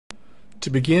To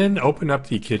begin, open up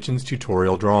the kitchen's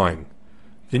tutorial drawing.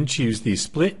 Then choose the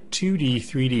Split 2D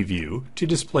 3D view to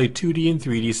display 2D and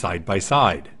 3D side by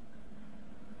side.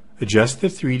 Adjust the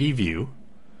 3D view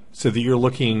so that you're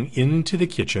looking into the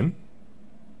kitchen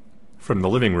from the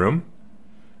living room,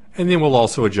 and then we'll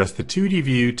also adjust the 2D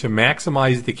view to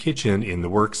maximize the kitchen in the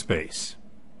workspace.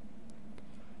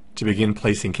 To begin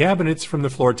placing cabinets from the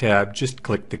floor tab, just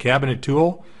click the Cabinet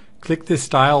tool, click the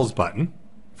Styles button.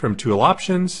 From Tool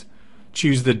Options,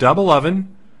 choose the double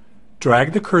oven,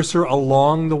 drag the cursor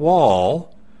along the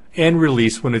wall, and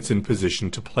release when it's in position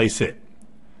to place it.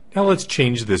 Now let's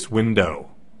change this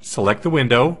window. Select the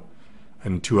window,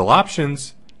 and Tool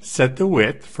Options, set the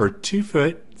width for 2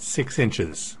 foot 6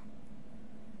 inches,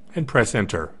 and press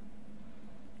Enter.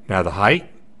 Now the height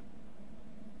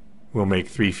will make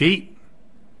 3 feet,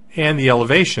 and the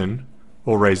elevation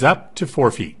will raise up to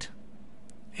 4 feet.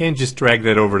 And just drag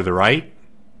that over to the right.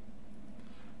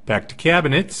 Back to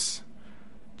cabinets,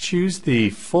 choose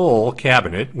the full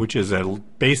cabinet, which is a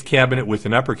base cabinet with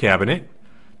an upper cabinet.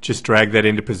 Just drag that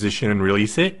into position and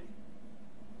release it.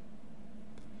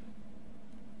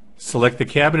 Select the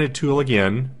cabinet tool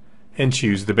again and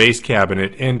choose the base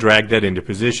cabinet and drag that into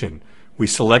position. We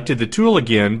selected the tool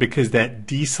again because that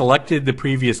deselected the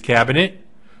previous cabinet.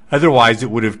 Otherwise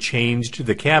it would have changed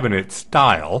the cabinet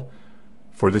style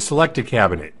for the selected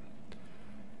cabinet.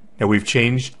 Now we've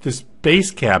changed this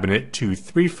base cabinet to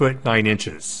 3 foot 9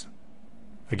 inches.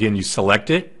 Again, you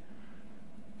select it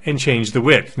and change the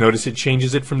width. Notice it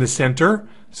changes it from the center,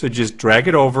 so just drag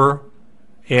it over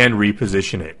and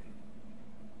reposition it.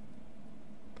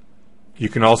 You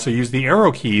can also use the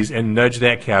arrow keys and nudge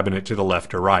that cabinet to the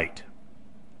left or right.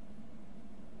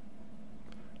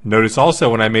 Notice also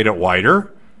when I made it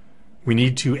wider, we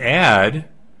need to add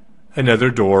another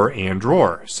door and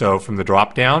drawer. So from the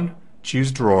drop down,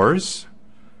 choose Drawers,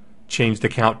 change the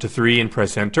count to 3 and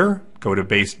press Enter. Go to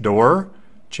Base Door,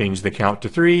 change the count to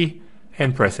 3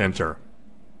 and press Enter.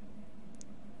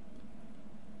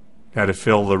 Now to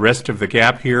fill the rest of the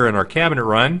gap here in our cabinet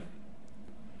run,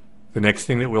 the next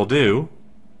thing that we'll do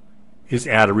is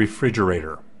add a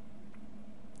refrigerator.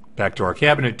 Back to our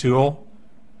cabinet tool,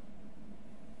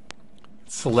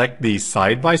 select the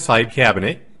side-by-side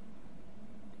cabinet,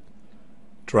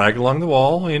 drag along the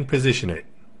wall and position it,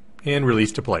 and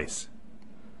release to place.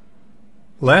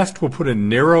 Last, we'll put a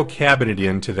narrow cabinet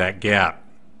into that gap.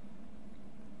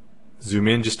 Zoom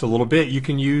in just a little bit. You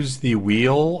can use the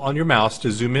wheel on your mouse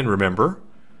to zoom in, remember.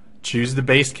 Choose the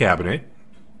base cabinet,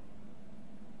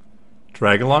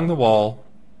 drag along the wall,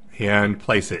 and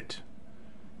place it.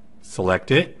 Select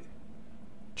it,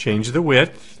 change the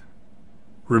width.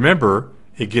 Remember,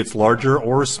 it gets larger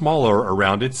or smaller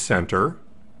around its center.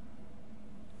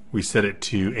 We set it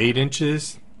to 8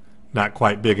 inches. Not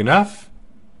quite big enough,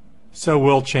 so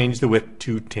we'll change the width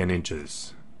to 10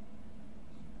 inches.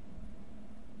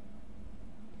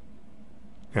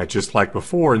 Now just like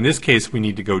before, in this case we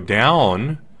need to go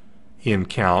down in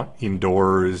count in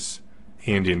doors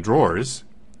and in drawers.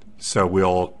 So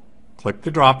we'll click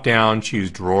the drop down,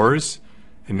 choose Drawers,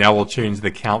 and now we'll change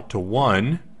the count to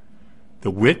 1.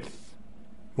 The width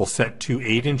we'll set to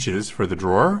 8 inches for the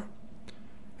drawer.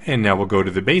 And now we'll go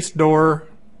to the base door,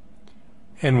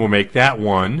 and we'll make that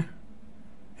 1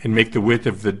 and make the width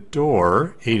of the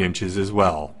door 8 inches as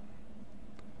well.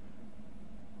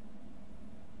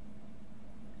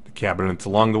 The cabinets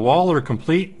along the wall are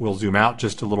complete. We'll zoom out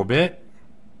just a little bit.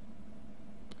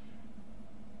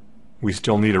 We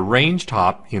still need a range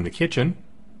top in the kitchen,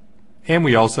 and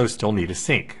we also still need a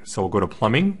sink. So we'll go to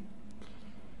Plumbing,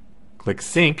 click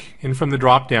Sink, and from the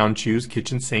drop down choose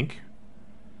Kitchen Sink.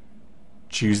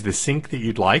 Choose the sink that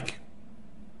you'd like.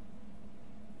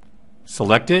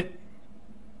 Select it,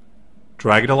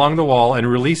 drag it along the wall, and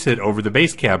release it over the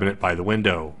base cabinet by the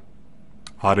window.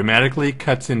 Automatically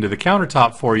cuts into the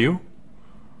countertop for you.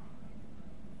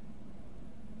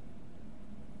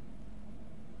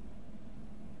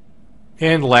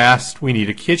 And last, we need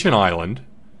a kitchen island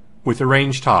with a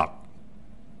range top.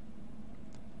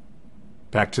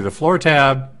 Back to the floor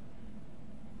tab,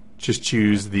 just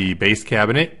choose the base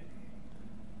cabinet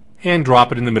and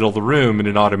drop it in the middle of the room, and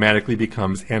it automatically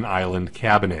becomes an island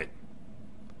cabinet.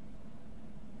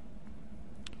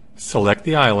 Select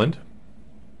the island.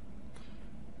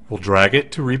 We'll drag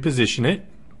it to reposition it.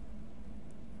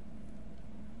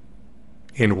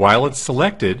 And while it's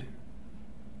selected,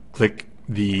 click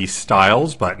the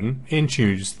Styles button and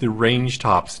choose the Range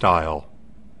Top style.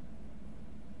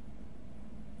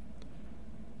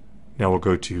 Now we'll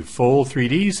go to Full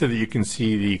 3D so that you can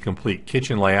see the complete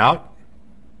kitchen layout.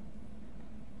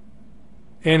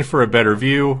 And for a better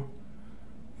view,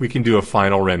 we can do a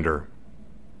final render.